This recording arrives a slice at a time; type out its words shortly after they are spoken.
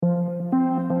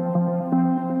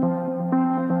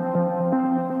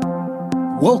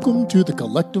Welcome to the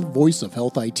Collective Voice of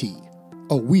Health IT,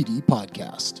 a WEDI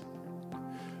podcast.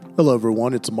 Hello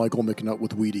everyone, it's Michael McNutt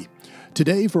with WEDI.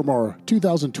 Today from our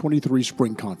 2023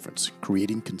 Spring Conference,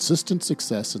 Creating Consistent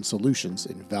Success and Solutions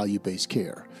in Value-Based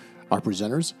Care. Our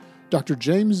presenters, Dr.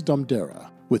 James Dom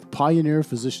Dera with Pioneer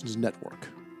Physicians Network,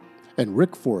 and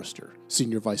Rick Foerster,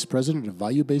 Senior Vice President of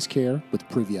Value-Based Care with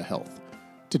Privia Health.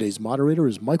 Today's moderator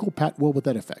is Michael Pattwell with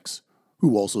Edifecs,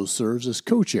 who also serves as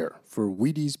co-chair for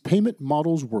WEDI's Payment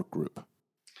Models Workgroup.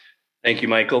 Thank you,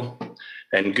 Michael,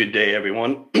 and good day,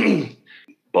 everyone.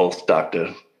 Both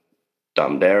Dr.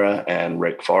 Dom Dera and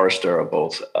Rick Foerster are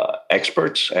both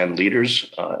experts and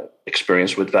leaders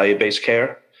experienced with value-based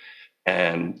care,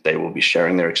 and they will be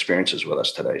sharing their experiences with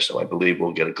us today. So I believe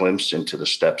we'll get a glimpse into the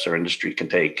steps our industry can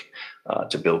take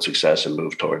to build success and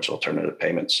move towards alternative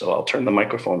payments. So I'll turn the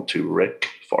microphone to Rick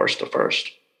Foerster first.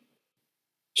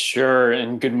 Sure,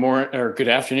 and good morning or good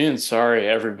afternoon. Sorry,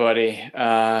 everybody.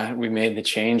 We made the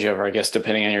changeover, I guess,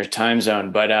 depending on your time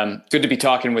zone. But good to be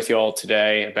talking with you all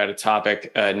today about a topic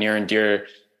near and dear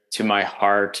to my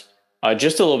heart.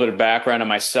 Just a little bit of background on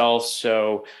myself.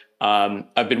 So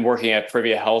I've been working at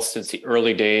Privia Health since the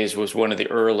early days, was one of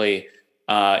the early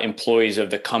employees of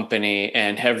the company,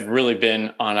 and have really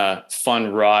been on a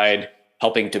fun ride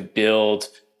helping to build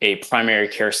a primary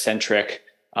care-centric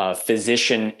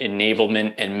physician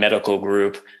enablement and medical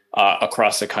group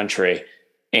across the country.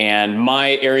 And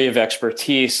my area of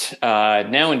expertise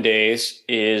nowadays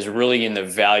is really in the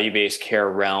value-based care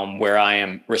realm, where I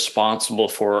am responsible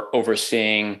for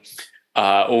overseeing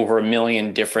over 1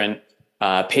 million different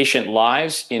patient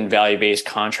lives in value-based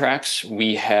contracts.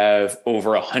 We have over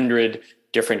 100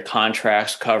 different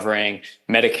contracts covering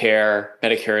Medicare,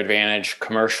 Medicare Advantage,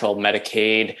 commercial,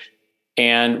 Medicaid.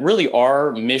 And really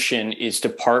our mission is to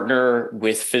partner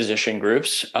with physician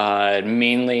groups,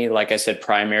 mainly, like I said,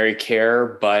 primary care,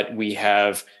 but we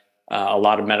have a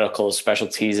lot of medical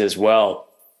specialties as well.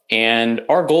 And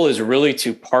our goal is really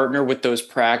to partner with those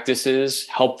practices,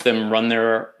 help them run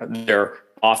their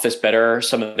office better,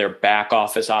 some of their back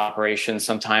office operations,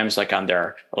 sometimes like on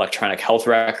their electronic health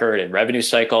record and revenue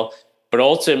cycle, but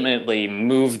ultimately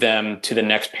move them to the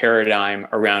next paradigm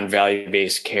around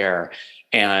value-based care.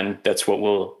 And that's what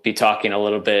we'll be talking a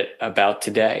little bit about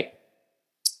today.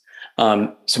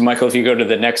 So Michael, if you go to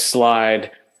the next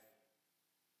slide.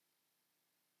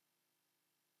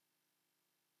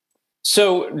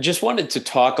 So just wanted to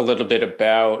talk a little bit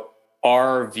about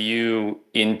our view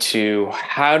into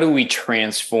how do we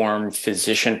transform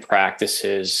physician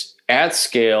practices at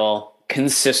scale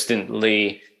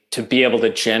consistently to be able to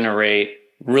generate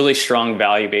really strong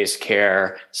value-based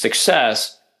care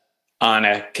success on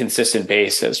a consistent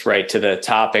basis, right, to the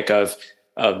topic of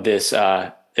this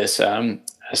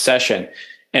session.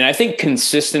 And I think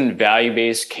consistent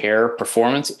value-based care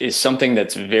performance is something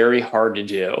that's very hard to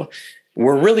do.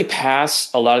 We're really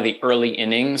past a lot of the early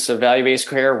innings of value-based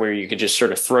care, where you could just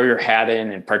sort of throw your hat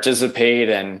in and participate,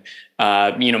 and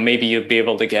maybe you'll be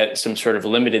able to get some sort of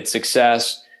limited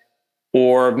success.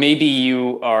 Or maybe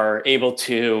you are able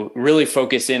to really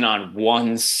focus in on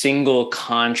one single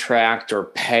contract or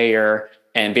payer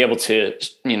and be able to,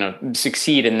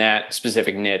 succeed in that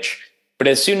specific niche. But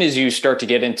as soon as you start to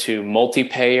get into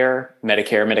multi-payer,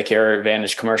 Medicare, Medicare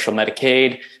Advantage, commercial,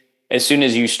 Medicaid, as soon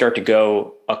as you start to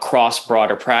go across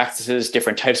broader practices,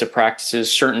 different types of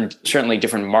practices, certainly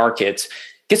different markets, it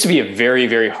gets to be a very,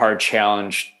 very hard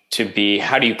challenge to be,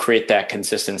 how do you create that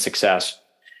consistent success?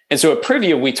 And so at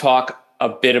Privia, we talk a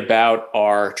bit about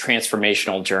our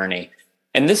transformational journey.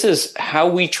 And this is how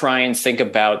we try and think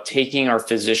about taking our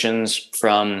physicians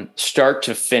from start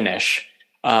to finish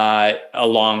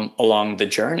along the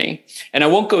journey. And I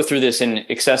won't go through this in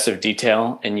excessive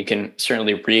detail, and you can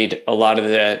certainly read a lot of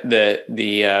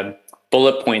the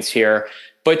bullet points here.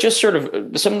 But just sort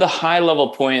of some of the high level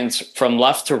points from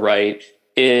left to right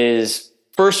is,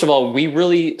 first of all, we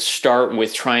really start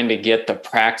with trying to get the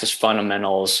practice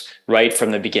fundamentals right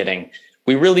from the beginning.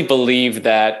 We really believe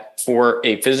that for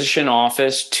a physician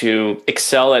office to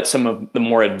excel at some of the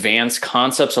more advanced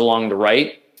concepts along the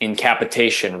right, in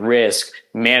capitation, risk,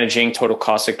 managing total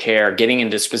cost of care, getting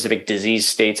into specific disease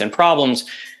states and problems,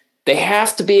 they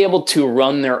have to be able to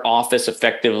run their office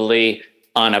effectively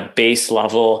on a base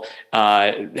level,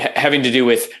 having to do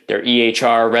with their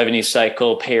EHR, revenue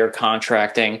cycle, payer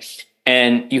contracting.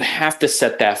 And you have to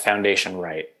set that foundation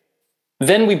right.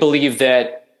 Then we believe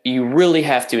that you really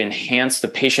have to enhance the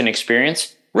patient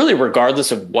experience, really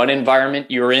regardless of what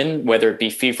environment you're in, whether it be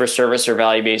fee-for-service or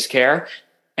value-based care.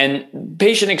 And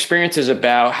patient experience is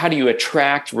about how do you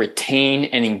attract, retain,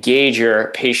 and engage your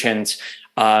patients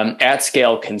at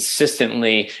scale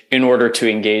consistently in order to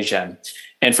engage them.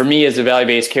 And for me as a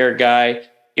value-based care guy,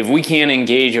 if we can't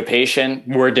engage a patient,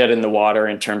 we're dead in the water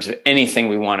in terms of anything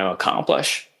we want to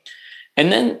accomplish.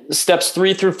 And then steps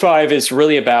 3 through 5 is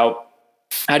really about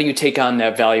how do you take on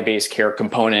that value-based care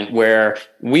component where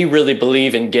we really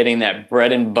believe in getting that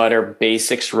bread and butter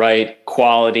basics right,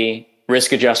 quality,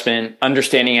 risk adjustment,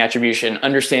 understanding attribution,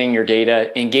 understanding your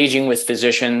data, engaging with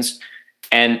physicians.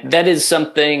 And that is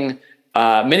something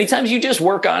many times you just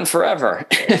work on forever.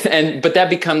 But that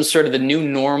becomes sort of the new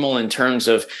normal in terms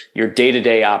of your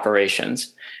day-to-day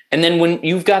operations. And then when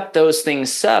you've got those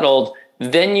things settled,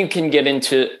 then you can get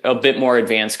into a bit more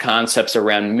advanced concepts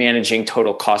around managing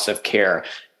total cost of care,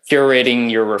 curating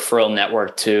your referral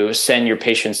network to send your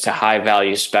patients to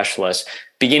high-value specialists,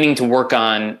 beginning to work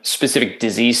on specific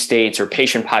disease states or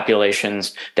patient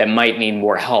populations that might need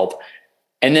more help.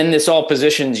 And then this all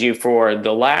positions you for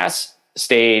the last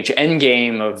stage, end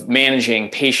game of managing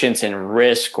patients in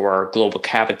risk or global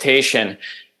capitation,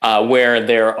 where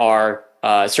there are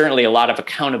certainly a lot of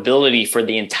accountability for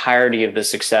the entirety of the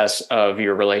success of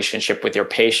your relationship with your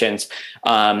patients,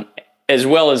 as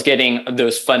well as getting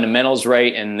those fundamentals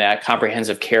right and that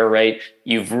comprehensive care right.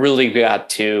 You've really got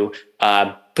to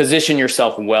position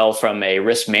yourself well from a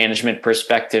risk management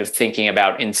perspective, thinking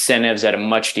about incentives at a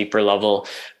much deeper level,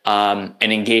 and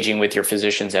engaging with your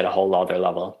physicians at a whole other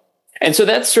level. And so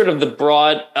that's sort of the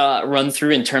broad run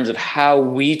through in terms of how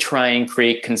we try and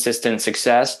create consistent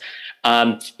success.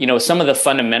 Some of the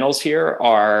fundamentals here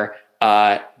are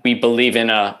we believe in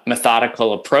a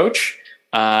methodical approach.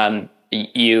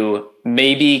 You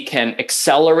maybe can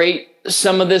accelerate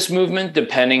some of this movement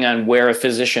depending on where a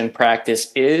physician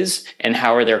practice is and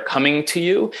how they're coming to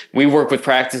you. We work with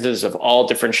practices of all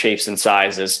different shapes and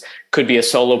sizes. Could be a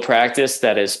solo practice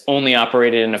that is only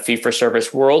operated in a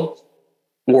fee-for-service world,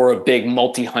 or a big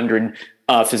multi-hundred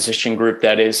physician group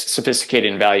that is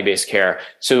sophisticated in value-based care.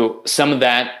 So some of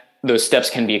those steps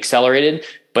can be accelerated,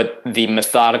 but the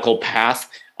methodical path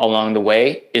along the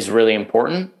way is really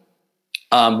important.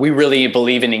 We really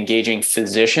believe in engaging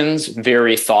physicians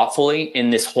very thoughtfully in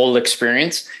this whole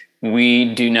experience.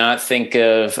 We do not think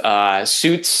of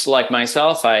suits like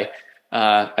myself. I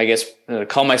guess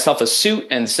call myself a suit.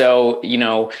 And so,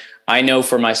 I know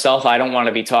for myself, I don't want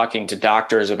to be talking to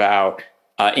doctors about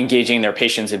engaging their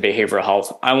patients in behavioral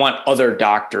health. I want other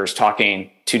doctors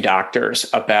talking to doctors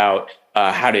about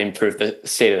how to improve the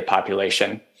state of the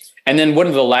population. And then one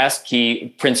of the last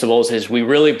key principles is we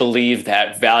really believe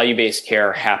that value-based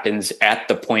care happens at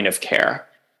the point of care.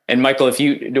 And Michael, if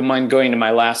you don't mind going to my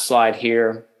last slide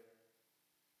here.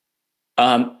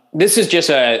 This is just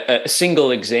a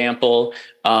single example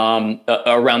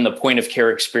around the point of care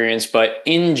experience. But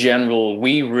in general,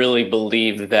 we really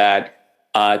believe that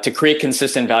to create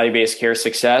consistent value-based care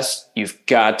success, you've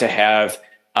got to have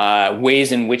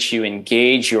ways in which you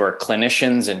engage your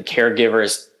clinicians and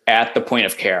caregivers at the point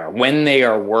of care when they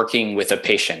are working with a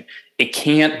patient. It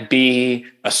can't be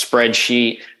a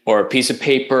spreadsheet or a piece of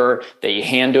paper that you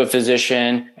hand to a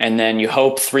physician and then you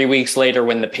hope 3 weeks later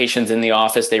when the patient's in the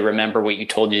office they remember what you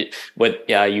told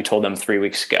them 3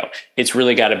 weeks ago. It's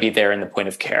really got to be there in the point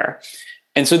of care.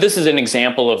 And so this is an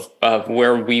example of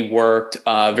where we worked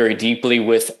very deeply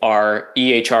with our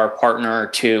EHR partner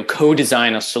to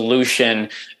co-design a solution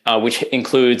which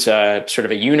includes sort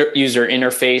of a user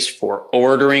interface for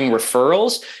ordering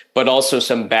referrals, but also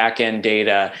some back-end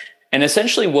data. And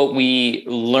essentially what we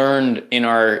learned in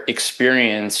our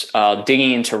experience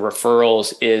digging into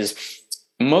referrals is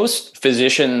most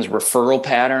physicians' referral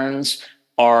patterns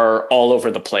are all over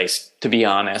the place, to be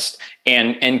honest,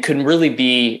 and can really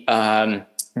be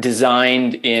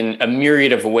designed in a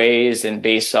myriad of ways and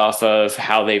based off of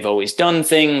how they've always done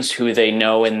things, who they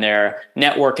know in their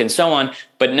network and so on,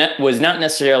 but was not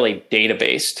necessarily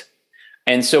data-based.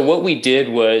 And so what we did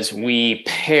was we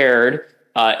paired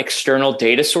external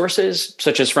data sources,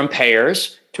 such as from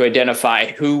payers, to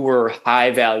identify who were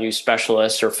high-value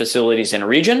specialists or facilities in a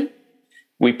region.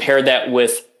 We paired that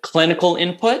with clinical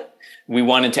input. We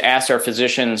wanted to ask our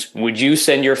physicians, would you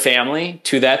send your family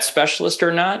to that specialist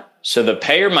or not? So the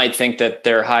payer might think that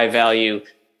they're high value,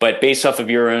 but based off of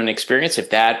your own experience, if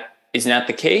that is not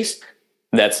the case,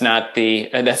 that's not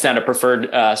a preferred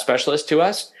specialist to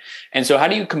us. And so how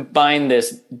do you combine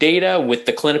this data with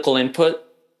the clinical input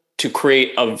to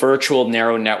create a virtual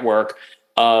narrow network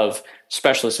of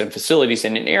specialists and facilities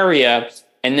in an area,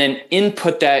 and then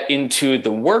input that into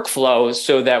the workflow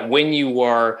so that when you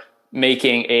are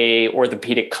making a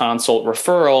orthopedic consult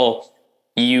referral,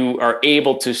 you are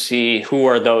able to see who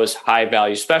are those high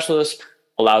value specialists,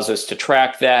 allows us to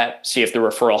track that, see if the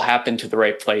referral happened to the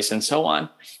right place and so on.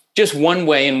 just one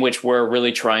way in which we're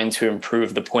really trying to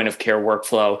improve the point of care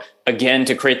workflow, again,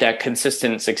 to create that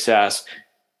consistent success.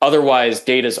 Otherwise,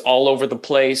 data's all over the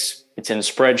place. It's in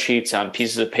spreadsheets on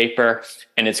pieces of paper,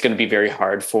 and it's going to be very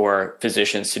hard for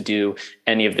physicians to do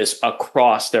any of this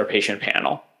across their patient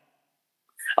panel.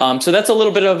 So that's a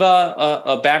little bit of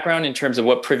a background in terms of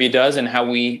what Privia does and how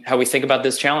we think about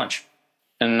this challenge.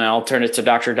 And I'll turn it to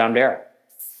Dr. Dom Dera.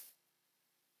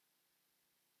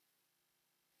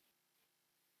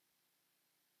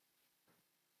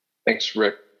 Thanks,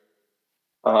 Rick.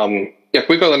 Can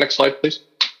we go to the next slide, please?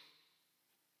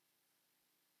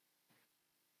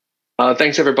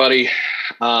 Thanks, everybody.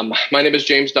 My name is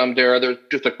James Dom Dera. There's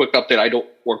just a quick update. I don't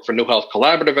work for New Health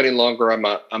Collaborative any longer.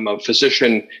 I'm a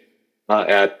physician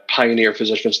at Pioneer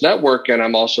Physicians Network, and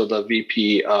I'm also the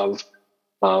VP of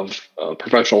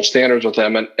professional standards with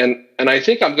them. And I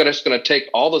think I'm just going to take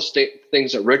all the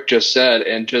things that Rick just said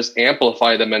and just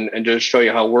amplify them and just show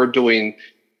you how we're doing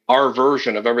our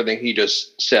version of everything he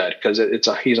just said, because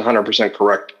he's 100%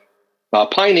 correct.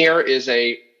 Pioneer is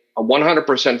a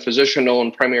 100%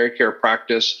 physician-owned primary care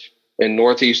practice in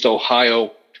Northeast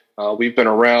Ohio. We've been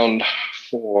around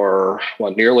for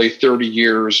nearly 30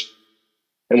 years,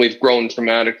 and we've grown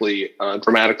dramatically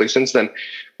since then.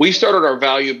 We started our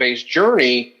value-based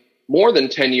journey more than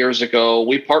 10 years ago.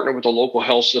 We partnered with a local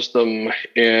health system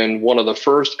in one of the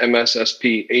first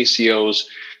MSSP ACOs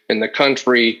in the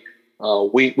country.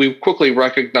 We quickly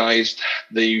recognized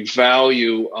the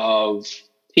value of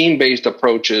team-based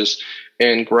approaches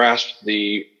and grasped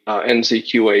the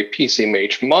NCQA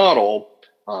PCMH model.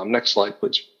 Next slide,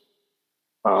 please.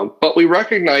 But we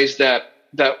recognized that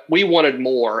we wanted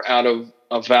more out of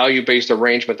a value-based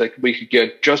arrangement that we could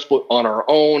get just on our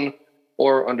own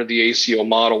or under the ACO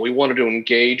model. We wanted to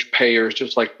engage payers,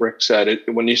 just like Rick said.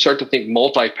 When you start to think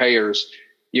multi-payers,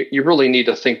 you really need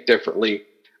to think differently.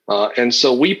 And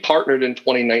so we partnered in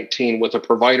 2019 with a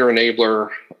provider enabler,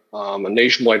 a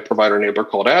nationwide provider enabler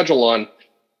called Agilon.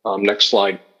 Next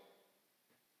slide.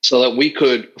 So that we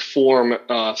could form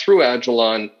through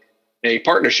Agilon a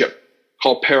partnership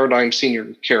called Paradigm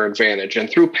Senior Care Advantage. And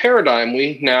through Paradigm,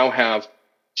 we now have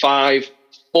 5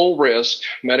 full risk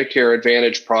Medicare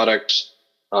Advantage products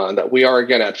that we are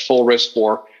again at full risk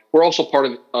for. We're also part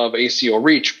of ACO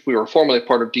REACH. We were formerly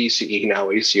part of DCE,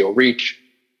 now ACO REACH.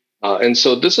 And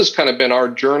so this has kind of been our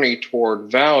journey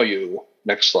toward value.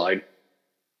 Next slide.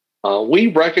 We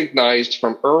recognized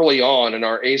from early on in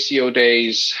our ACO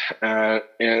days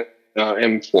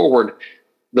and forward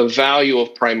the value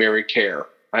of primary care.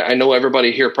 I know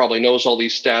everybody here probably knows all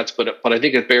these stats, but I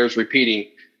think it bears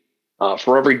repeating.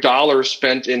 For every dollar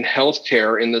spent in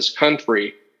healthcare in this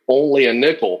country, only a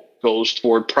nickel goes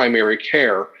toward primary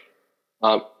care.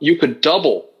 You could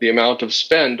double the amount of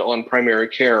spend on primary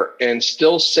care and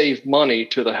still save money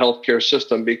to the healthcare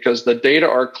system, because the data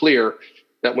are clear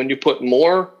that when you put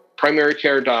more primary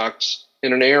care docs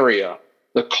in an area,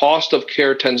 the cost of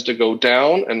care tends to go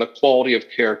down and the quality of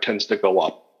care tends to go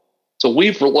up. So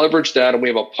we've leveraged that, and we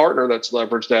have a partner that's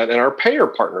leveraged that, and our payer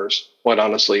partners, quite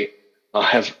honestly,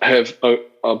 have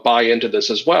a buy into this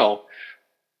as well,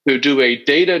 to do a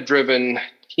data-driven,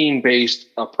 team-based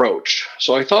approach.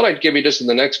 So I thought I'd give you just in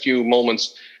the next few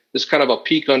moments this kind of a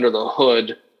peek under the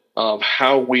hood of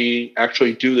how we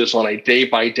actually do this on a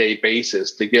day-by-day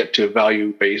basis to get to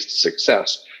value-based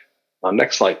success.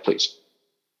 Next slide, please.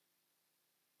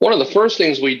 One of the first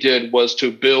things we did was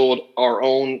to build our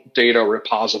own data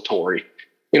repository.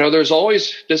 There's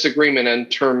always disagreement in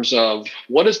terms of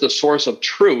what is the source of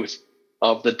truth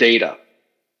of the data.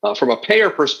 From a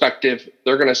payer perspective,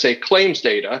 they're going to say claims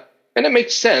data, and it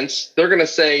makes sense. They're going to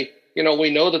say,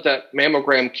 we know that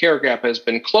mammogram care gap has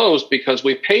been closed because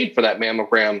we paid for that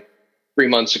mammogram 3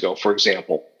 months ago, for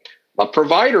example.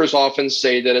 Providers often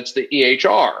say that it's the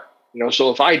EHR.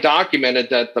 So if I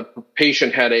documented that the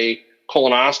patient had a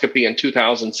colonoscopy in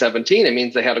 2017, it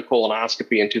means they had a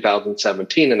colonoscopy in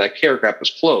 2017 and that care gap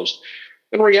is closed.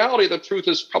 In reality, the truth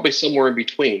is probably somewhere in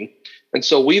between. And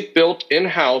so we've built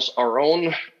in-house our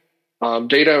own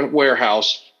data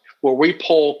warehouse where we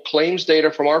pull claims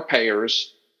data from our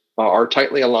payers, our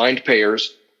tightly aligned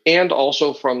payers, and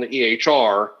also from the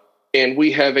EHR. And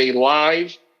we have a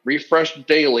live, refreshed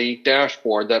daily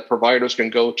dashboard that providers can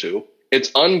go to. It's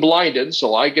unblinded,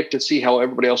 so I get to see how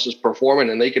everybody else is performing,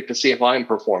 and they get to see if I'm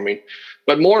performing.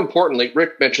 But more importantly,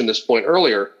 Rick mentioned this point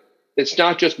earlier, it's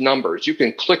not just numbers. You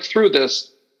can click through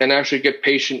this and actually get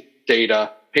patient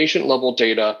data, patient-level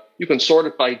data. You can sort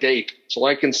it by date, so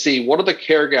I can see what are the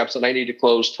care gaps that I need to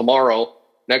close tomorrow,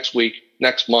 next week,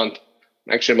 next month.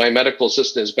 Actually, my medical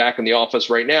assistant is back in the office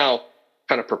right now,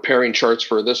 kind of preparing charts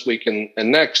for this week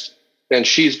and next. And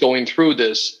she's going through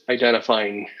this,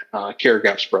 identifying care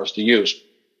gaps for us to use.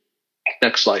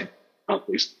 Next slide,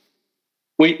 please.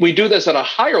 We do this at a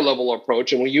higher level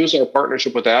approach, and we use our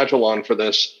partnership with Agilon for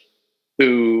this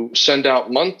to send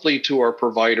out monthly to our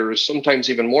providers, sometimes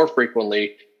even more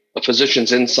frequently, a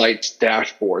physician's insights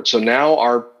dashboard. So now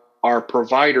our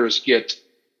providers get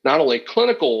not only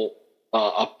clinical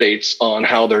updates on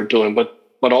how they're doing,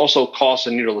 but also cost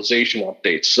and utilization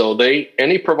updates. So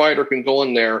any provider can go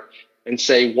in there and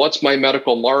say, what's my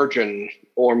medical margin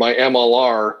or my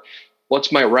MLR?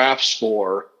 What's my RAF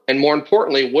score? And more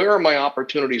importantly, where are my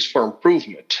opportunities for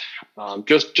improvement?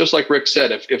 Just like Rick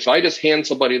said, if I just hand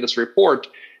somebody this report,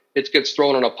 it gets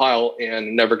thrown in a pile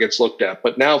and never gets looked at.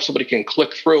 But now if somebody can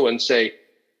click through and say,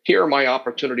 here are my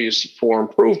opportunities for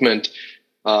improvement,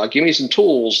 give me some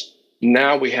tools,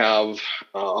 now we have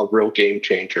a real game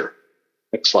changer.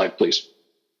 Next slide, please.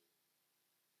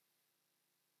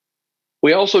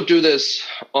 We also do this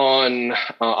on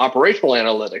operational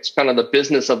analytics, kind of the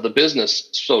business of the business,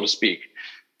 so to speak.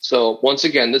 So once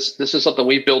again, this is something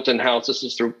we built in-house. This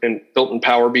is built in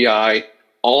Power BI.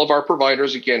 All of our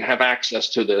providers, again, have access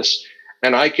to this.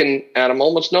 And I can, at a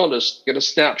moment's notice, get a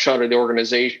snapshot of the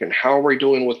organization. How are we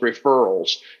doing with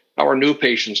referrals? How are new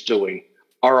patients doing?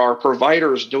 Are our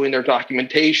providers doing their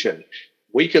documentation?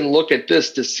 We can look at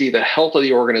this to see the health of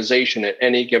the organization at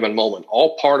any given moment,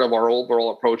 all part of our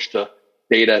overall approach to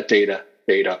data.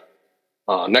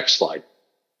 Next slide.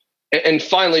 And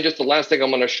finally, just the last thing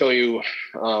I'm going to show you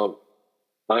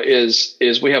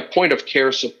is we have point of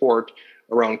care support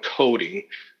around coding.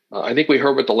 I think we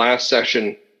heard with the last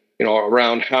session,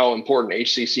 around how important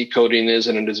HCC coding is,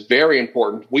 and it is very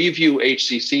important. We view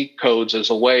HCC codes as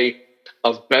a way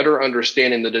of better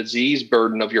understanding the disease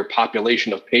burden of your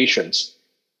population of patients.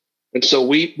 And so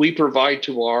we provide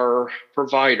to our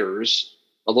providers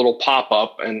a little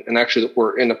pop-up, and actually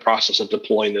we're in the process of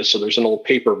deploying this. So there's an old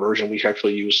paper version we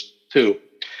actually use too,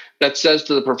 that says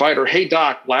to the provider, hey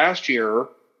doc, last year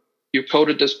you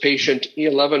coded this patient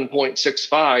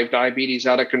E11.65, diabetes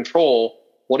out of control.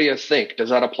 What do you think?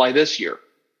 Does that apply this year?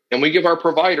 And we give our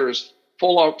providers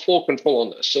full control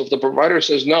on this. So if the provider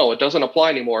says, no, it doesn't apply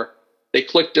anymore, they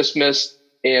click dismiss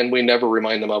and we never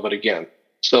remind them of it again.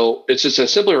 So it's just a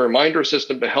simply reminder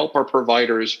system to help our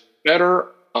providers better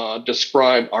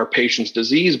describe our patient's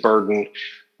disease burden,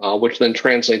 which then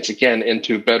translates again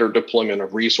into better deployment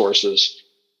of resources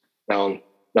down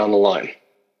the line.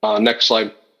 Next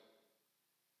slide.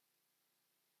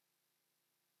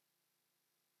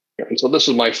 And so this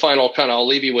is my final I'll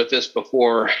leave you with this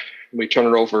before we turn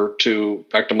it over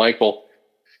back to Michael.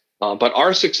 But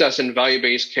our success in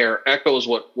value-based care echoes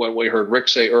what we heard Rick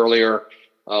say earlier.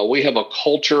 We have a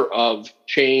culture of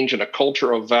change and a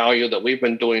culture of value that we've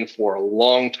been doing for a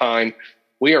long time.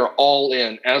 We are all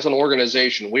in, as an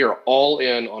organization, we are all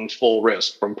in on full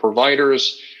risk, from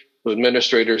providers to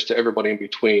administrators to everybody in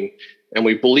between. And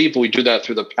we believe we do that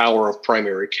through the power of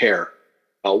primary care.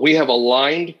 We have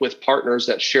aligned with partners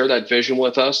that share that vision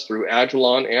with us through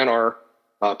Agilon and our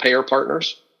payer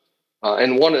partners.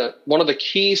 And one of the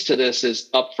keys to this is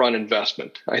upfront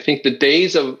investment. I think the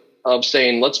days of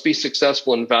saying, let's be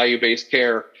successful in value-based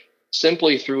care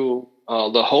simply through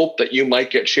the hope that you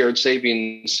might get shared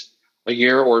savings a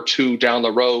year or two down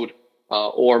the road,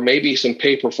 or maybe some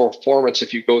pay for performance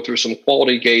if you go through some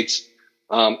quality gates,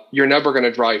 you're never going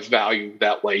to drive value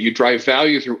that way. You drive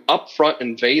value through upfront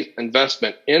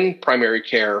investment in primary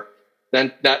care,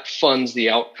 then that funds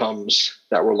the outcomes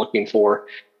that we're looking for.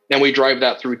 And we drive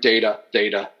that through data.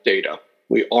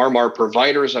 We arm our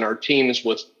providers and our teams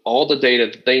with all the data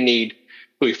that they need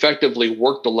to effectively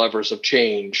work the levers of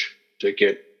change to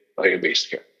get value-based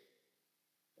care.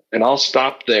 And I'll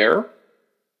stop there.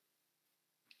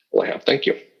 All I have. Thank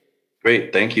you.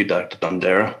 Great. Thank you, Dr. Dom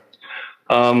Dera.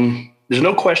 There's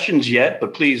no questions yet,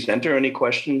 but please enter any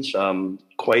questions.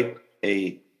 Quite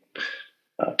a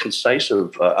concise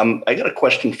I got a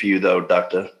question for you, though,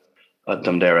 Dr.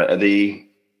 Dom Dera. You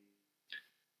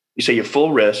say you're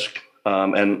full risk,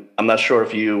 and I'm not sure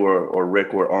if you or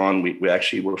Rick were on. We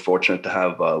actually were fortunate to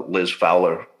have Liz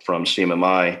Fowler from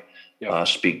CMMI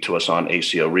speak to us on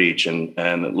ACO REACH, and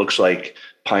it looks like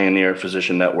Pioneer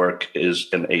Physician Network is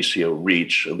an ACO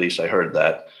REACH. At least I heard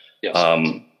that. Yes.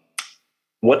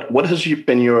 What has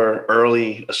been your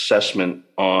early assessment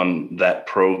on that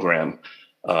program,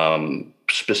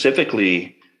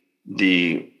 specifically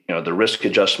the risk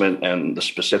adjustment and the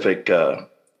specific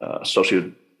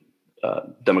socio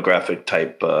demographic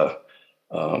type? It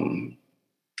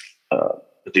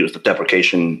was the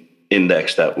deprecation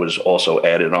index that was also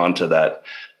added onto that.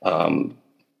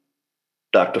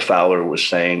 Dr. Fowler was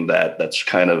saying that that's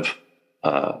kind of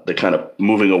the kind of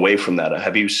moving away from that.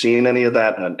 Have you seen any of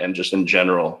that? And just in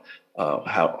general,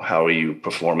 how are you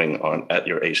performing at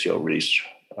your ACO REACH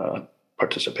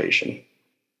participation?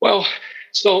 Well,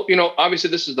 so, obviously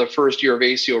this is the first year of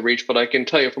ACO REACH, but I can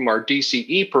tell you from our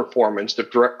DCE performance,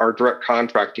 our direct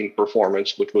contracting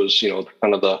performance, which was,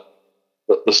 kind of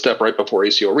the step right before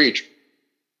ACO REACH,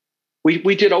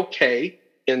 we did okay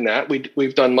in that.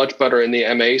 We've done much better in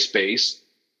the MA space.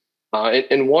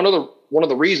 And one of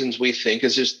the reasons we think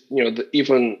is just,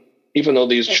 even though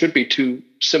these should be two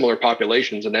similar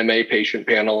populations, an MA patient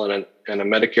panel and a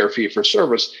Medicare fee for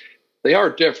service, they are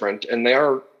different, and they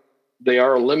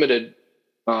are limited.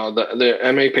 The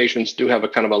MA patients do have a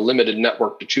kind of a limited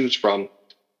network to choose from,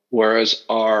 whereas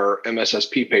our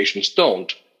MSSP patients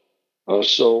don't.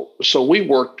 So we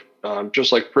worked,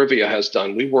 just like Privia has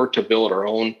done, we worked to build our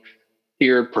own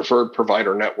tiered preferred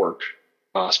provider network,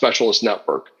 specialist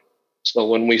network. So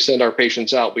when we send our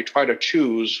patients out, we try to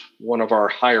choose one of our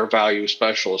higher value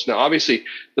specialists. Now, obviously,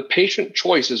 the patient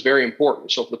choice is very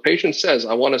important. So if the patient says,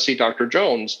 I want to see Dr.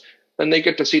 Jones, then they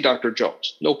get to see Dr.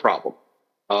 Jones, no problem.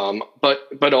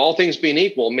 But all things being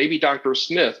equal, maybe Dr.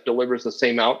 Smith delivers the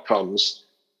same outcomes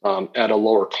at a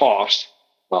lower cost.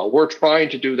 We're trying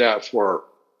to do that for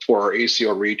our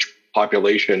ACO REACH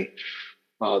population.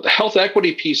 The health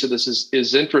equity piece of this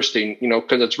is interesting,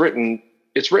 because it's written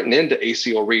into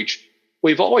ACO REACH.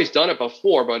 We've always done it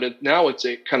before, but now it's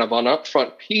a kind of an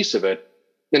upfront piece of it.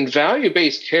 And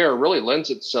value-based care really lends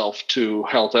itself to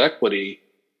health equity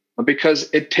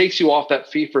because it takes you off that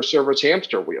fee-for-service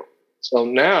hamster wheel. So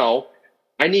now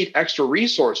I need extra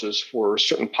resources for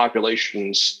certain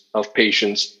populations of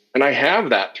patients, and I have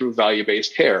that through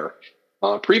value-based care.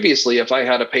 Previously, if I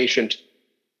had a patient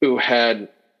who had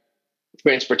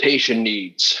transportation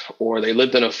needs, or they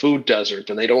lived in a food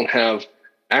desert and they don't have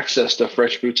access to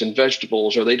fresh fruits and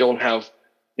vegetables, or they don't have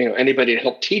anybody to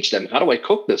help teach them, how do I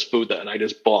cook this food that I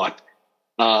just bought?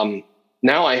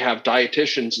 Now I have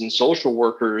dietitians and social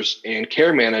workers and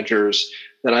care managers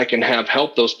that I can have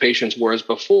help those patients, whereas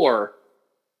before,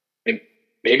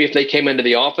 maybe if they came into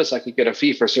the office, I could get a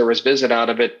fee-for-service visit out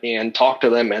of it and talk to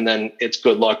them, and then it's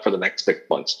good luck for the next 6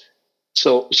 months.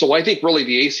 So I think really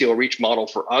the ACO REACH model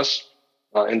for us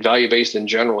and value-based in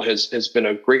general has been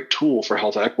a great tool for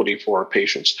health equity for our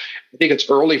patients. I think it's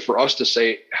early for us to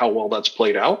say how well that's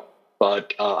played out,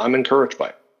 but I'm encouraged by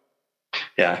it.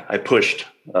 Yeah, I pushed.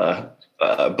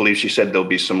 I believe she said there'll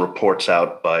be some reports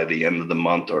out by the end of the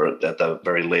month, or at the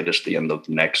very latest, the end of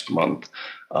next month,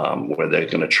 where they're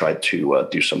going to try to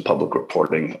do some public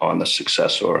reporting on the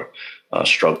success or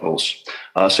struggles.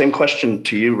 Same question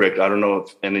to you, Rick. I don't know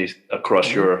if any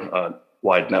across your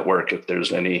wide network, if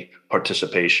there's any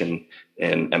participation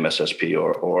in MSSP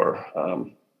or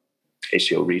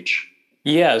ACO REACH.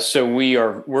 Yeah, so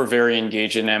we're very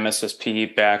engaged in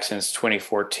MSSP back since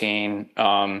 2014.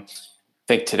 I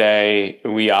think today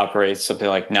we operate something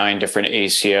like 9 different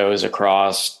ACOs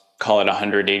across, call it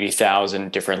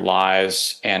 180,000 different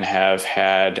lives, and have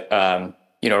had a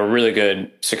really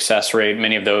good success rate.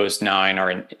 Many of those 9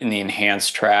 are in the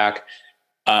enhanced track.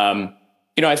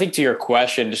 I think to your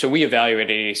question, so we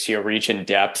evaluated ACO REACH in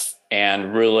depth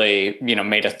and really,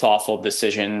 made a thoughtful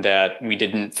decision that we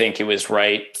didn't think it was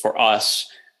right for us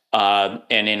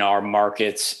and in our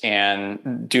markets,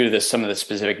 and due to some of the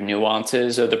specific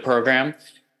nuances of the program.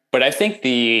 But I think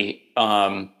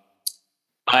I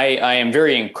am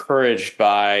very encouraged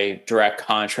by direct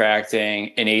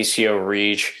contracting and ACO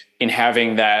REACH in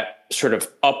having that sort of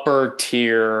upper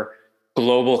tier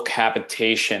global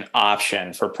capitation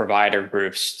option for provider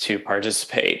groups to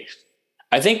participate.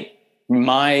 I think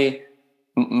my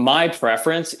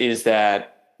preference is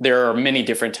that there are many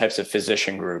different types of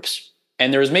physician groups.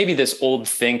 And there's maybe this old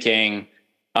thinking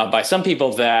by some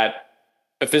people that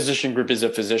a physician group is a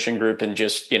physician group and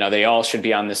just, they all should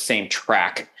be on the same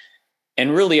track.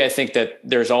 And really, I think that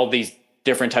there's all these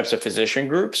different types of physician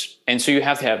groups. And so you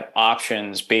have to have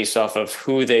options based off of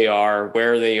who they are,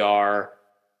 where they are.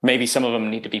 Maybe some of them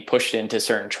need to be pushed into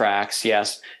certain tracks,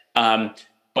 yes.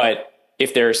 But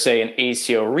if there's, say, an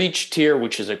ACO REACH tier,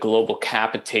 which is a global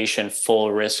capitation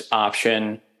full risk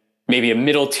option, maybe a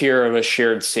middle tier of a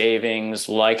shared savings,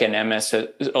 like an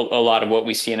a lot of what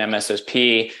we see in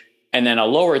MSSP, and then a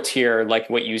lower tier, like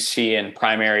what you see in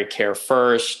primary care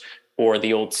first, or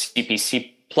the old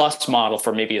CPC plus model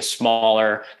for maybe a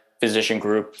smaller physician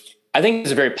group. I think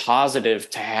it's very positive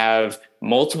to have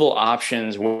multiple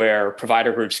options where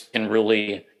provider groups can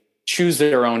really choose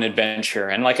their own adventure.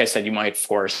 And like I said, you might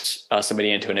force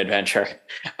somebody into an adventure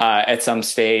at some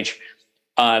stage.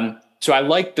 So I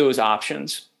like those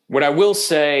options. What I will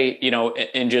say,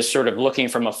 and just sort of looking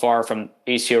from afar from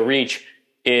ACO REACH,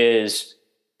 is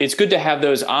it's good to have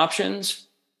those options,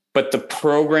 but the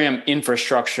program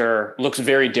infrastructure looks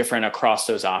very different across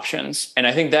those options. And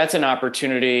I think that's an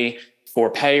opportunity for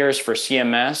payers, for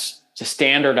CMS to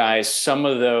standardize some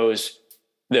of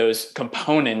those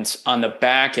components on the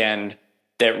back end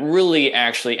that really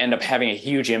actually end up having a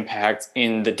huge impact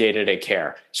in the day-to-day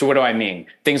care. So what do I mean?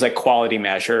 Things like quality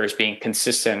measures being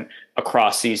consistent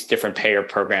across these different payer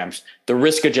programs, the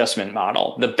risk adjustment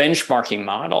model, the benchmarking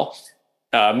model,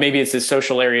 maybe it's the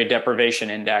social area deprivation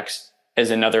index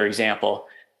as another example.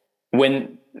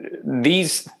 When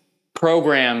these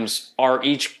programs are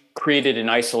each created in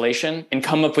isolation and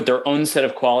come up with their own set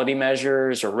of quality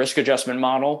measures or risk adjustment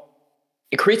model,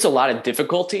 it creates a lot of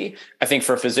difficulty, I think,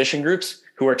 for physician groups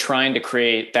who are trying to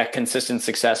create that consistent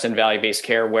success in value-based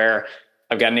care where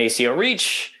I've got an ACO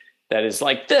REACH that is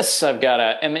like this, I've got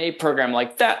a MA program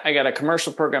like that, I got a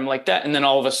commercial program like that, and then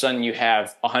all of a sudden you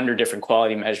have 100 different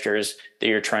quality measures that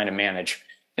you're trying to manage.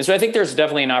 And so I think there's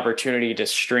definitely an opportunity to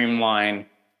streamline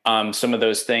some of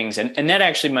those things, and that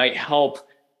actually might help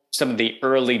some of the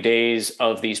early days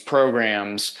of these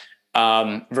programs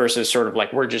versus sort of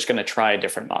like, we're just going to try a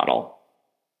different model.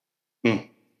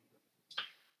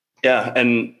 Yeah,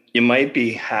 and you might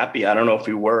be happy. I don't know if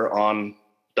you were on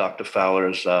Dr.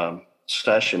 Fowler's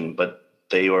session, but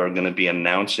they are going to be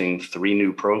announcing 3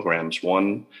 new programs.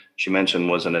 One she mentioned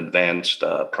was an advanced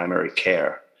primary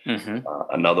care.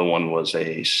 Another one was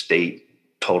a state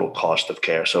total cost of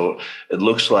care. So it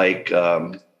looks like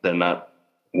they're not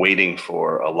waiting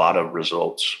for a lot of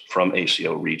results from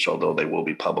ACO REACH, although they will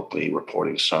be publicly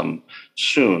reporting some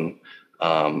soon.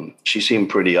 She seemed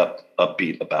pretty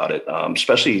upbeat about it,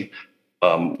 especially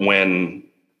when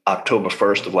October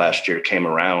 1st of last year came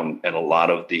around and a lot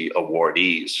of the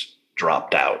awardees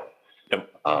dropped out. Yep.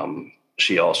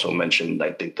 She also mentioned,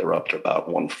 I think they're up to about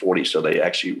 140. So they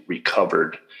actually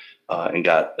recovered and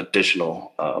got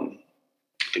additional, I think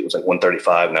it was like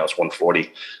 135, now it's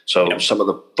 140. So Yep. Some of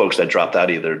the folks that dropped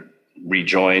out either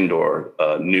rejoined or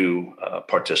new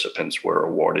participants were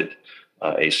awarded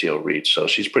ACO REACH. So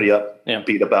she's pretty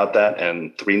upbeat about that,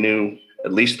 and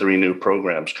at least three new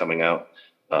programs coming out.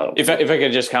 If I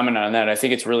could just comment on that, I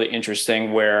think it's really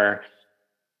interesting where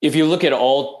if you look at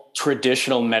all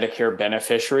traditional Medicare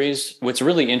beneficiaries, what's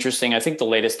really interesting, I think the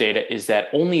latest data is that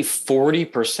only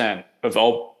 40% of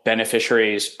all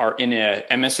beneficiaries are in a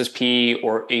MSSP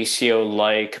or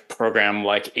ACO-like program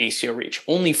like ACO REACH.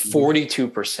 Only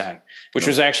 42%, which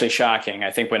was actually shocking,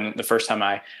 I think, when the first time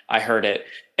I heard it.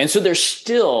 And so there's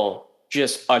still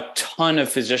just a ton of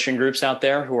physician groups out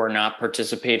there who are not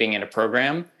participating in a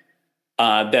program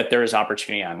that there is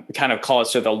opportunity on. We kind of call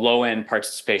it the low-end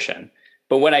participation.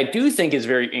 But what I do think is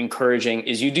very encouraging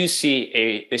is you do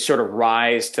see a sort of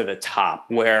rise to the top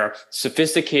where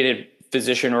sophisticated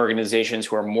physician organizations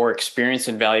who are more experienced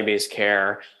in value-based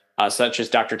care, such as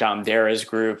Dr. Dom Dera's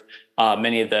group,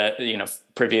 many of the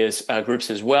previous groups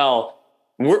as well,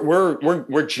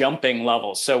 we're jumping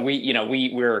levels. So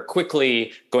we're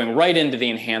quickly going right into the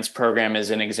enhanced program as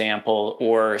an example,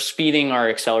 or speeding our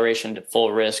acceleration to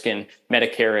full risk and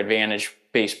Medicare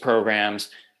Advantage-based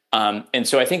programs. And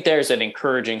so I think there's an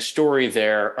encouraging story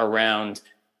there around,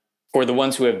 for the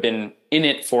ones who have been in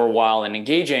it for a while and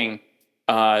engaging,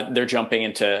 they're jumping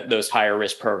into those higher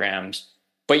risk programs.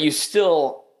 But you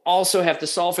still also have to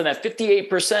solve for that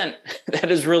 58% that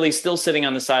is really still sitting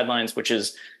on the sidelines, which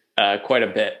is quite a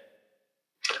bit.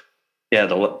 Yeah,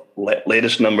 the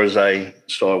latest numbers I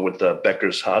saw with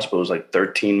Becker's Hospital was like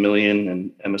 13 million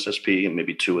in MSSP and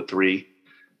maybe 2 or 3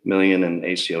 million in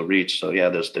ACO REACH. So yeah,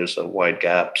 there's a wide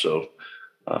gap. So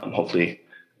hopefully,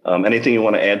 anything you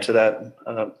want to add to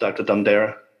that, Dr. Dom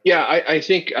Dera? Yeah, I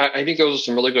think those are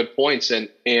some really good points,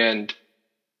 and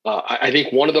I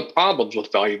think one of the problems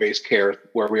with value-based care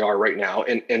where we are right now,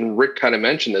 and Rick kind of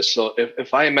mentioned this. So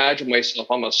if I imagine myself,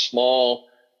 I'm a small,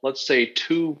 let's say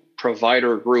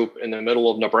 2-provider group in the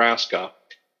middle of Nebraska,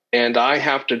 and I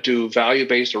have to do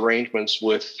value-based arrangements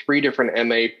with 3 different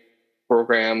MA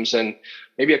programs, and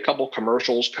maybe a couple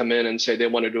commercials come in and say they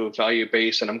want to do a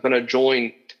value-based, and I'm going to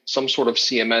join some sort of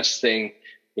CMS thing.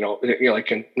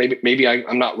 Maybe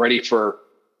I'm not ready for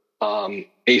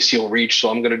ACO REACH, so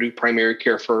I'm going to do primary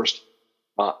care first.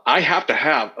 I have to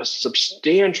have a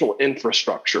substantial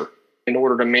infrastructure in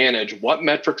order to manage what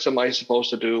metrics am I supposed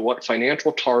to do, what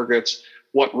financial targets,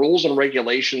 what rules and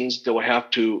regulations do I have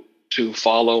to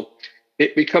follow.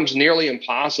 It becomes nearly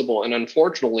impossible. And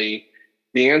unfortunately,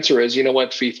 the answer is,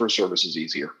 fee for service is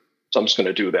easier. So I'm just going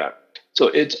to do that. So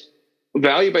it's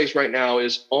value-based right now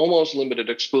is almost limited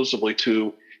exclusively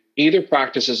to either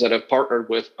practices that have partnered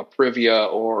with a Privia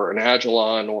or an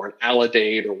Agilon or an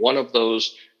Alidate or one of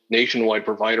those nationwide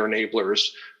provider enablers,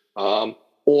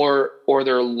 or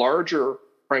they're larger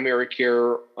primary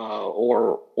care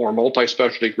or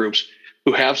multi-specialty groups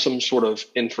who have some sort of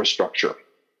infrastructure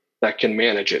that can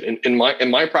manage it. In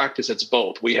my practice, it's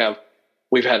both. We've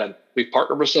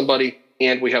partnered with somebody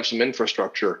and we have some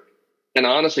infrastructure. And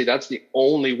honestly, that's the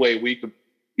only way we could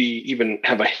even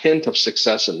have a hint of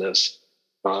success in this,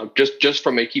 just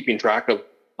from a keeping track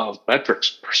of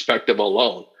metrics perspective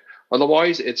alone.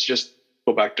 Otherwise, it's just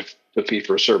go back to fee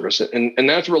for service. And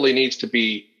that really needs to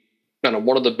be kind of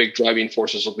one of the big driving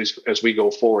forces of these as we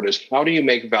go forward is how do you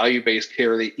make value-based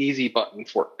care the easy button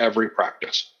for every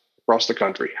practice across the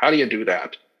country? How do you do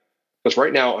that? Because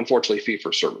right now, unfortunately, fee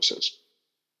for services.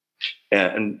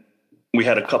 Yeah, and we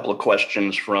had a couple of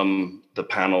questions from the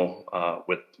panel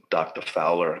with Dr.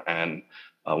 Fowler, and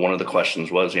one of the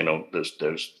questions was,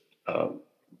 there's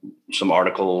some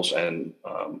articles, and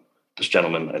this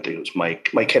gentleman, I think it was Mike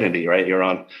Kennedy, right? You're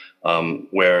on,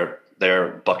 where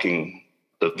they're bucking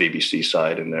the VBC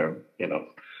side, and they're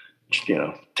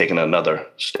taking another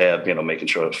stab, making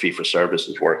sure fee for service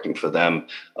is working for them,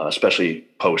 especially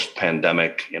post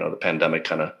pandemic. The pandemic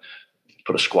kind of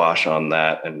put a squash on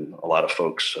that, and a lot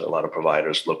of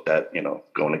providers looked at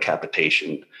going to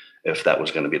capitation if that was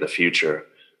going to be the future.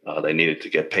 They needed to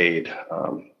get paid,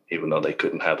 even though they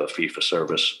couldn't have a fee for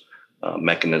service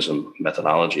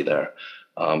methodology there.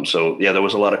 So there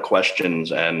was a lot of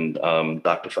questions, and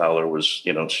Dr. Fowler was,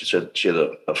 she said she had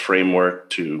a framework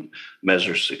to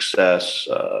measure success,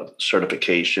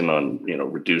 certification on,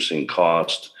 reducing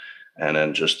cost, and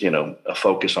then just, a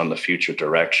focus on the future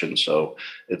direction. So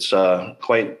it's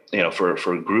quite,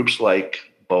 for groups like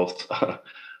both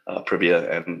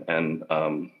Privia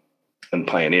and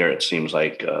Pioneer, it seems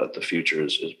like the future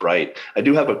is bright. I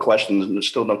do have a question. There's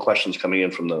still no questions coming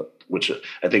in which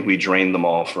I think we drained them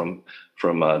all from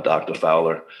Dr.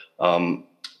 Fowler.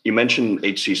 You mentioned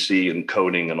HCC and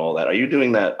coding and all that. Are you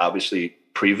doing that obviously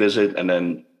pre-visit and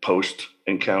then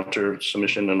post-encounter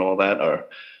submission and all that? Or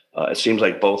it seems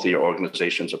like both of your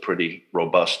organizations are pretty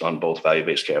robust on both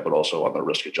value-based care, but also on the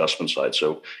risk adjustment side.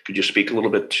 So could you speak a little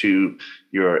bit to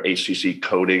your HCC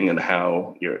coding and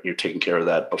how you're taking care of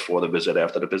that before the visit,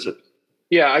 after the visit?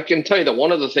 Yeah, I can tell you that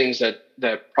one of the things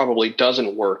that probably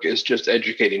doesn't work is just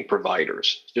educating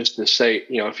providers. Just to say,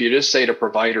 if you just say to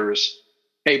providers,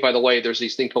 hey, by the way, there's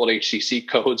these things called HCC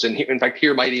codes, and in fact,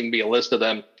 here might even be a list of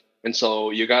them, and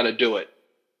so you got to do it.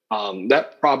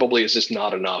 That probably is just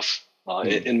not enough.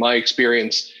 In my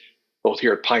experience, both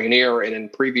here at Pioneer and in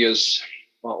previous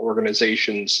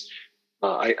organizations,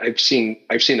 I've seen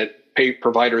it pay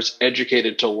providers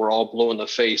educated till we're all blue in the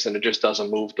face, and it just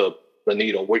doesn't move the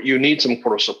needle. You need some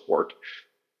sort of support.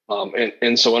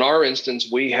 And so in our instance,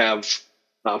 we have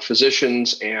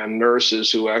physicians and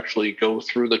nurses who actually go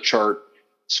through the chart,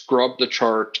 scrub the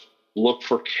chart, look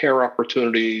for care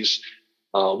opportunities.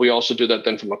 We also do that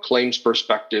then from a claims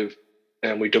perspective,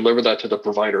 and we deliver that to the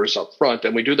providers up front.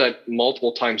 And we do that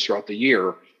multiple times throughout the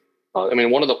year.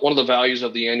 One of the values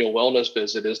of the annual wellness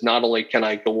visit is not only can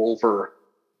I go over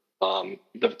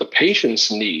the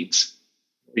patient's needs,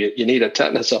 you need a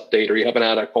tetanus update or you haven't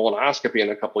had a colonoscopy in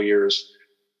a couple of years,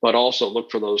 but also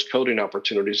look for those coding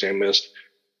opportunities I missed.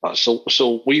 So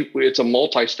it's a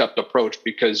multi-stepped approach,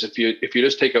 because if you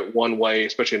just take it one way,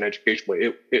 especially an education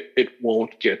way, it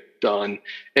won't get done.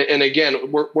 And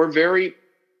again, we're very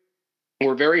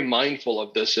mindful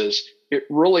of this. Is it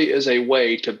really is a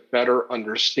way to better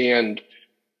understand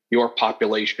your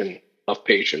population of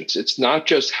patients. It's not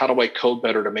just how do I code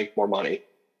better to make more money.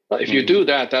 If you do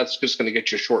that, that's just going to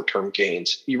get you short-term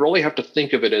gains. You really have to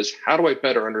think of it as how do I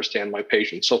better understand my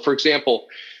patients? So, for example,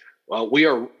 we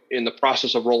are in the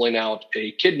process of rolling out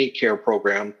a kidney care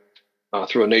program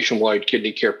through a nationwide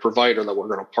kidney care provider that we're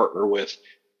going to partner with.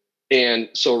 And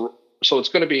so it's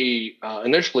going to be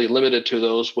initially limited to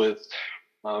those with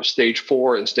stage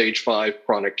 4 and stage 5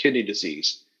 chronic kidney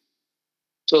disease.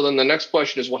 So then the next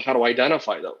question is, well, how do I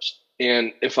identify those?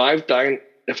 And if I've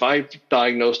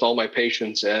diagnosed all my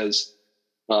patients as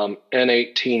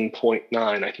N18.9,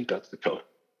 I think that's the code,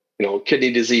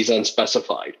 kidney disease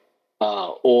unspecified,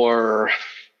 or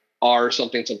R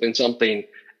something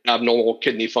abnormal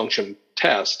kidney function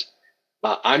test,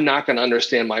 I'm not going to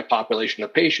understand my population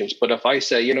of patients. But if I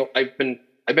say, I've been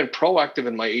proactive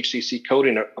in my HCC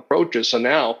coding approaches, so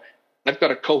now I've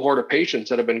got a cohort of patients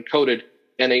that have been coded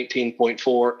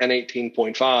N18.4,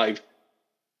 N18.5,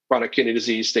 chronic kidney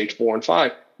disease, stage 4 and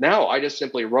 5. Now I just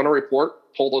simply run a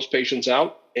report, pull those patients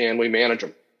out, and we manage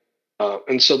them.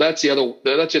 And so that's the other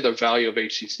value of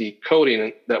HCC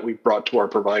coding that we brought to our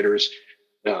providers,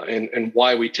 and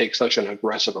why we take such an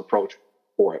aggressive approach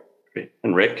for it. Great.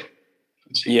 And Rick?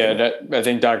 Yeah, I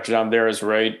think Dr. Dom Dera is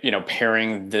right.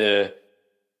 Pairing the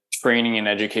training and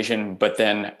education, but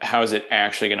then how is it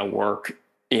actually going to work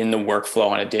in the workflow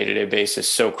on a day-to-day basis?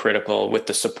 So critical with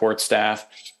the support staff.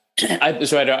 I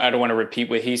don't want to repeat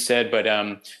what he said, but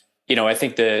I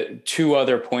think the two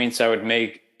other points I would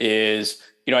make is,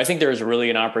 I think there's really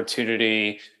an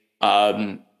opportunity,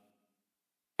 again,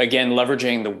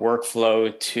 leveraging the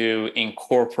workflow to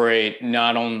incorporate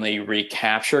not only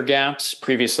recapture gaps,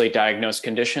 previously diagnosed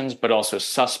conditions, but also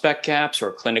suspect gaps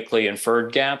or clinically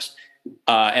inferred gaps.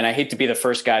 And I hate to be the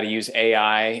first guy to use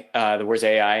AI, the words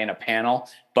AI in a panel,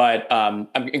 but I'm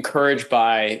encouraged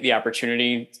by the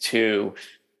opportunity to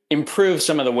improve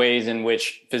some of the ways in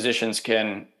which physicians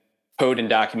can code and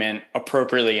document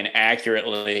appropriately and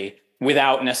accurately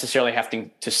without necessarily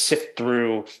having to sift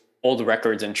through old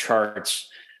records and charts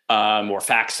or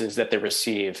faxes that they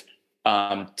receive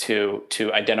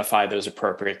to identify those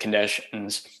appropriate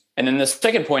conditions. And then the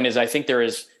second point is, I think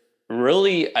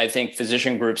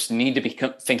physician groups need to be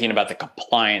thinking about the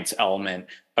compliance element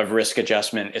of risk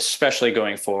adjustment, especially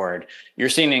going forward. You're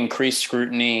seeing increased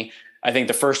scrutiny. I think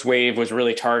the first wave was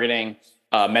really targeting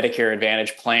Medicare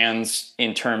Advantage plans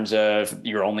in terms of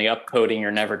you're only upcoding,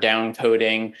 you're never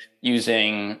downcoding,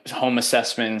 using home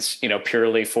assessments,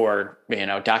 purely for,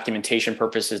 documentation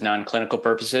purposes, non-clinical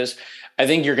purposes. I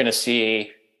think you're going to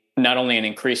see not only an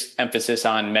increased emphasis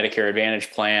on Medicare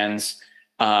Advantage plans,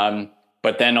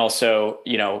 but then also,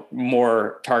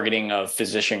 more targeting of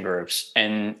physician groups.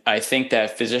 And I think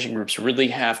that physician groups really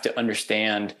have to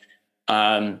understand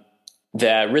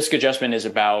that risk adjustment is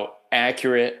about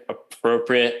accurate,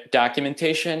 appropriate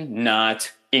documentation, not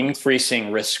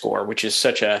increasing risk score, which is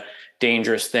such a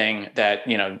dangerous thing that,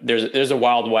 there's a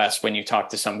wild west when you talk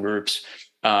to some groups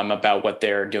about what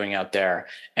they're doing out there.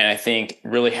 And I think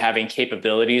really having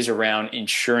capabilities around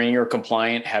ensuring you're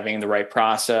compliant, having the right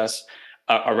process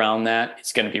around that,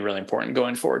 it's going to be really important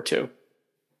going forward too.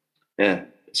 Yeah,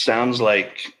 it sounds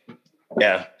like,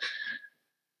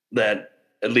 that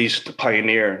at least the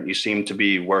Pioneer, you seem to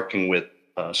be working with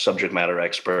subject matter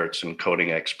experts and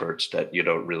coding experts, that you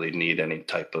don't really need any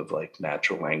type of like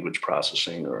natural language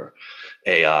processing or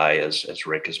AI, as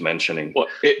Rick is mentioning. Well,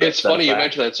 it's funny you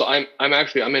mentioned that. So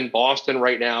I'm in Boston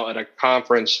right now at a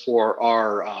conference for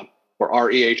our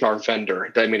EHR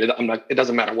vendor. I mean, it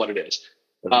doesn't matter what it is.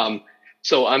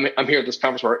 So I'm here at this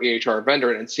conference for our EHR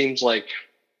vendor, and it seems like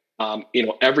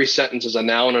every sentence is a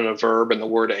noun and a verb and the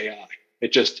word AI.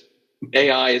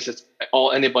 AI is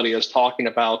all anybody is talking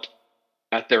about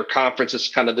at their conference. It's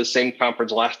kind of the same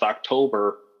conference last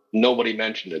October. Nobody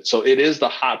mentioned it. So it is the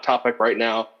hot topic right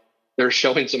now. They're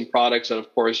showing some products, and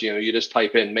of course, you just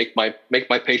type in make my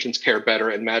patient's care better,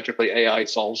 and magically AI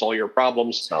solves all your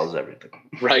problems. Solves everything.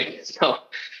 Right. So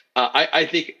I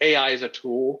think AI is a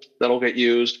tool that'll get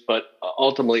used, but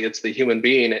ultimately it's the human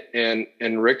being.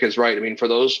 And Rick is right. I mean, for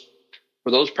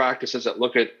those practices that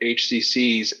look at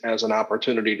HCCs as an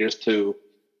opportunity just to,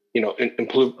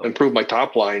 improve my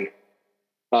top line,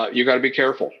 you got to be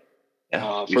careful.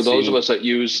 For those of us that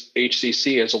use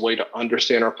HCC as a way to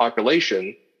understand our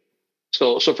population.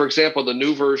 So for example, the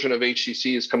new version of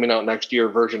HCC is coming out next year,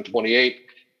 version 28,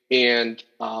 and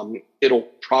it'll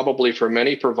probably for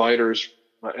many providers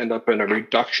end up in a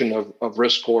reduction of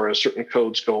risk score as certain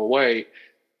codes go away.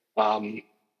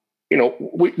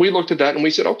 We looked at that and we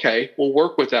said, okay, we'll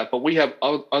work with that, but we have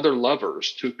other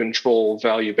levers to control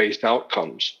value-based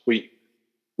outcomes. We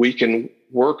can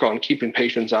work on keeping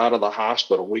patients out of the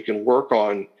hospital. We can work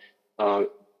on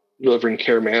delivering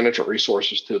care management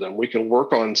resources to them. We can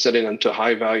work on sending them to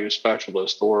high-value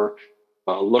specialists, or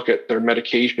look at their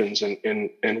medications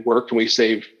and where can we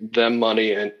save them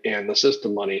money and the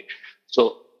system money.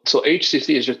 So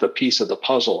HCC is just a piece of the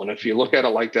puzzle. And if you look at it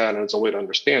like that and it's a way to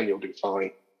understand, you'll do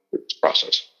fine with this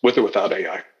process, with or without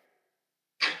AI.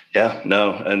 Yeah,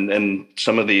 no. And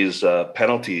some of these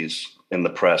penalties in the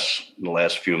press in the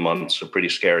last few months are pretty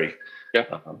scary.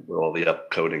 Yeah. With all the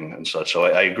upcoding and such. So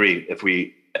I agree. If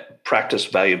we practice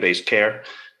value-based care,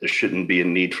 there shouldn't be a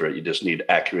need for it. You just need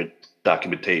accurate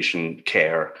documentation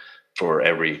care for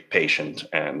every patient,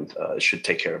 and it should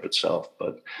take care of itself.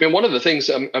 But I mean, one of the things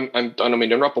I don't mean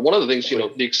to interrupt, but one of the things,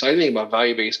 the exciting thing about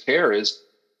value-based care is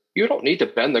you don't need to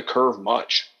bend the curve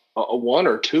much. A 1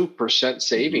 or 2%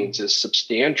 savings is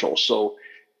substantial. So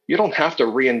you don't have to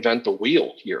reinvent the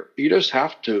wheel here. You just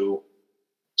have to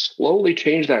slowly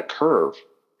change that curve.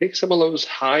 Take some of those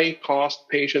high cost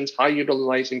patients, high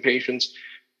utilizing patients,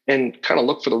 and kind of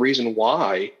look for the reason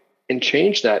why and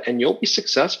change that, and you'll be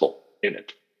successful in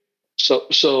it. So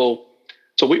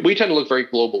we tend to look very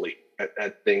globally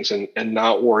at things and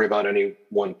not worry about any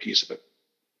one piece of it.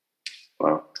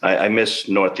 Well, I miss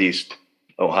Northeast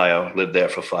Ohio, lived there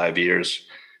for 5 years.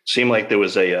 Seemed like there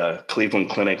was a Cleveland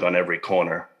clinic on every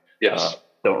corner. Yes.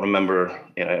 Don't remember,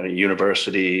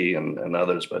 university and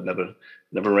others, but never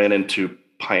ran into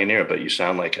Pioneer. But you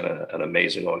sound like an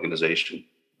amazing organization.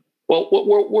 Well,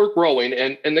 we're growing,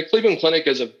 and the Cleveland Clinic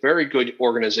is a very good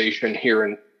organization here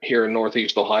in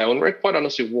Northeast Ohio, and quite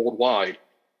honestly worldwide.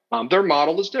 Their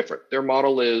model is different. Their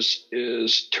model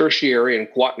is tertiary and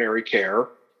quaternary care,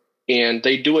 and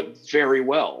they do it very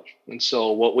well. And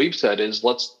so what we've said is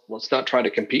let's not try to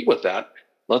compete with that.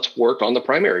 Let's work on the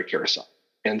primary care side.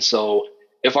 And so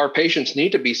if our patients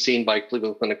need to be seen by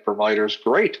Cleveland Clinic providers,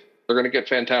 great. They're going to get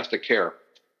fantastic care.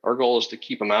 Our goal is to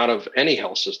keep them out of any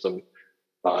health system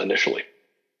initially.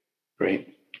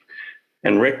 Great.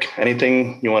 And Rick,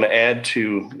 anything you want to add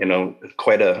to,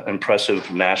 quite an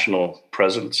impressive national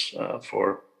presence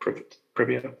for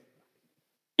Privia?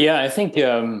 Yeah, I think,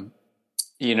 when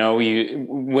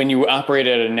you operate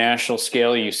at a national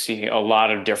scale, you see a lot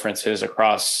of differences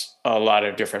across a lot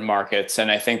of different markets.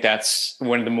 And I think that's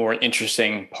one of the more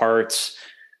interesting parts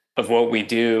of what we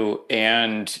do.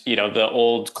 And, the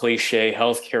old cliche,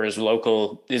 healthcare is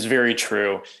local, is very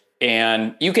true.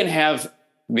 And you can have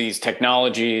these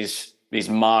technologies, these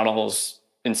models,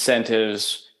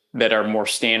 incentives that are more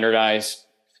standardized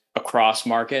across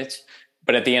markets.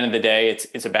 But at the end of the day,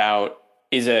 it's about,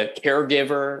 is a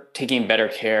caregiver taking better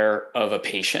care of a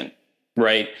patient,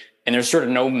 right? And there's sort of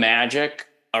no magic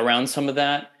around some of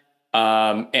that.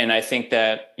 And I think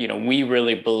that, we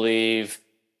really believe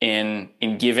in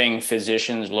giving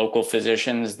physicians, local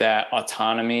physicians, that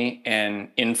autonomy and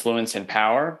influence and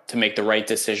power to make the right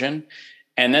decision.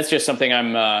 And that's just something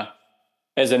I'm,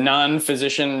 as a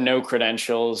non-physician, no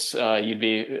credentials, you'd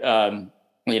be,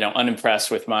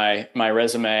 unimpressed with my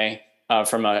resume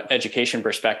from an education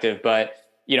perspective. But,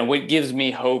 what gives me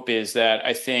hope is that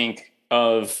I think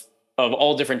of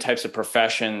all different types of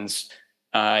professions.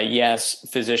 Yes,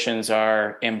 physicians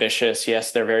are ambitious.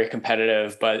 Yes, they're very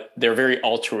competitive, but they're very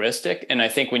altruistic. And I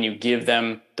think when you give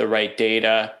them the right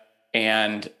data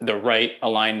and the right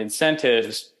aligned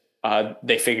incentives,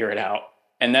 they figure it out.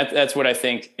 And that's what I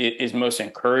think is most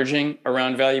encouraging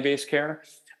around value-based care.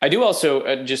 I do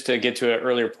also, just to get to an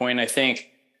earlier point, I think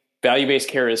value-based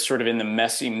care is sort of in the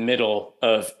messy middle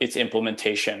of its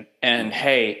implementation. And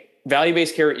hey,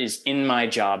 value-based care is in my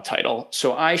job title,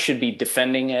 so I should be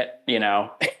defending it,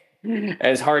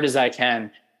 as hard as I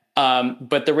can.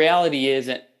 But the reality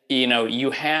is,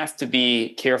 you have to be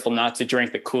careful not to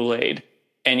drink the Kool-Aid,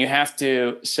 and you have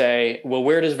to say, well,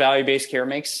 where does value-based care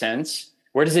make sense?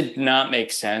 Where does it not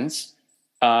make sense?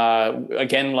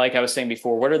 Again, like I was saying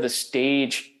before, what are the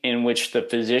stage in which the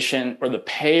physician or the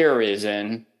payer is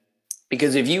in?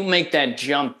 Because if you make that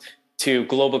jump to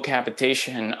global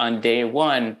capitation on day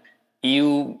one,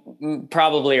 you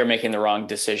probably are making the wrong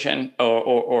decision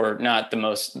or not the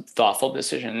most thoughtful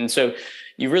decision. And so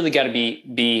you really got to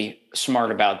be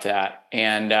smart about that.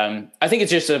 And I think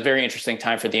it's just a very interesting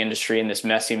time for the industry in this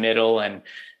messy middle and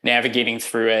navigating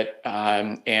through it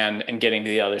and getting to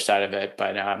the other side of it.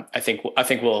 But I think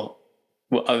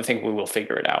we will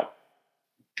figure it out.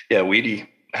 Yeah, WEDI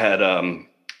had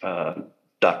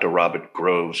Dr. Robert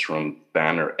Groves from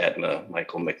Banner Aetna,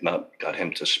 Michael McNutt, got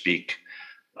him to speak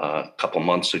a couple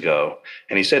months ago.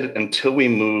 And he said, until we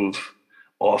move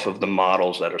off of the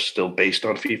models that are still based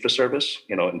on fee-for-service,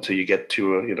 until you get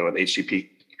to an HCP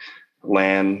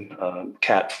land,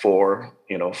 Cat 4,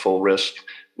 full risk,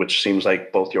 which seems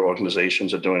like both your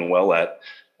organizations are doing well at,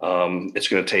 it's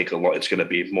going to take it's going to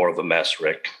be more of a mess,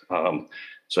 Rick.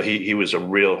 So he was a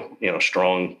real,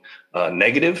 strong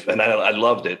negative, and I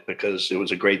loved it because it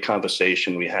was a great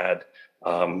conversation we had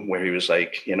where he was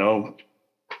like,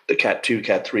 the Cat 2,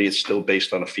 Cat 3 is still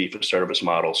based on a fee-for-service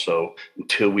model. So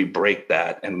until we break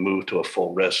that and move to a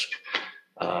full risk,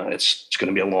 it's going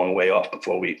to be a long way off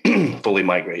before we fully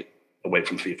migrate away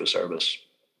from fee-for-service.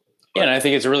 Yeah, and I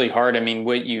think it's really hard. I mean,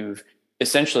 what you've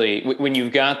essentially, when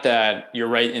you've got that, you're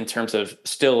right in terms of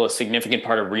still a significant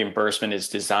part of reimbursement is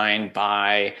designed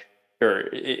by, or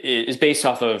is based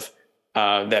off of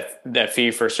that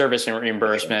fee for service and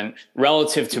reimbursement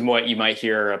relative to what you might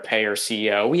hear a payer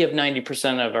CEO. We have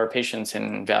 90% of our patients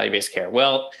in value-based care.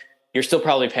 Well, you're still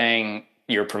probably paying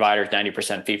your providers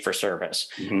 90% fee for service.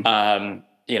 Mm-hmm.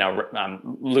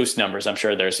 Loose numbers. I'm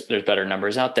sure there's better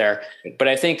numbers out there, but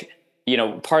I think,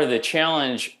 part of the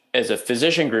challenge as a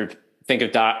physician group, think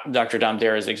of Dr. Dom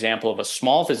Dera's example of a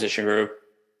small physician group.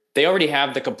 They already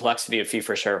have the complexity of fee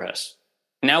for service.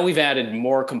 Now we've added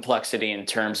more complexity in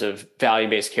terms of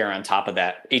value-based care on top of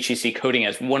that. HCC coding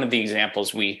as one of the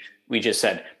examples we just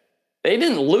said. they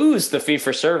didn't lose the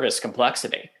fee-for-service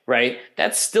complexity, right?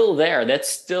 That's still there. That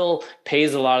still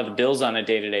pays a lot of the bills on a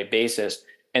day-to-day basis.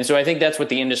 And so I think that's what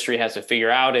the industry has to figure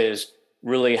out is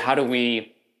really how do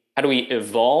we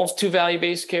evolve to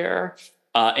value-based care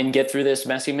and get through this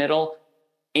messy middle,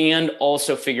 and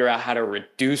also figure out how to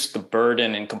reduce the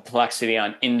burden and complexity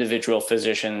on individual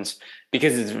physicians,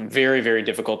 because it's very, very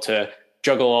difficult to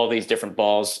juggle all these different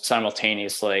balls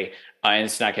simultaneously, and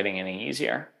it's not getting any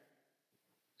easier.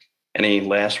 Any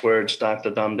last words,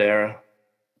 Dr. Dom Dera?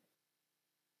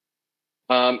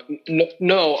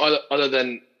 No, other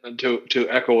than to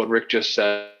echo what Rick just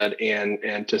said,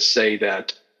 and to say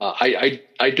that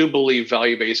I do believe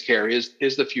value-based care is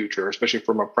the future, especially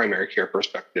from a primary care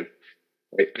perspective.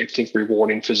 I think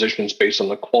rewarding physicians based on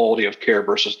the quality of care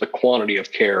versus the quantity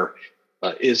of care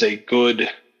is a good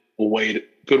way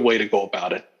to go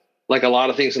about it. Like a lot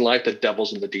of things in life, the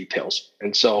devil's in the details,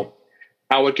 and so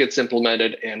how it gets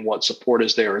implemented and what support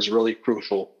is there is really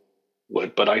crucial.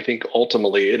 But I think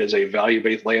ultimately it is a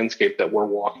value-based landscape that we're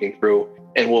walking through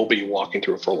and will be walking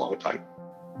through for a long time.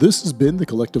 This has been the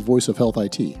Collective Voice of Health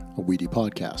IT, a WEDI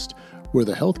podcast, where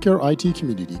the healthcare IT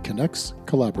community connects,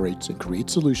 collaborates, and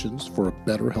creates solutions for a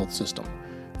better health system.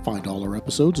 Find all our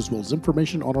episodes as well as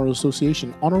information on our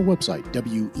association on our website,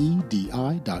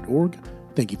 wedi.org.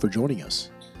 Thank you for joining us,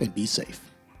 and be safe.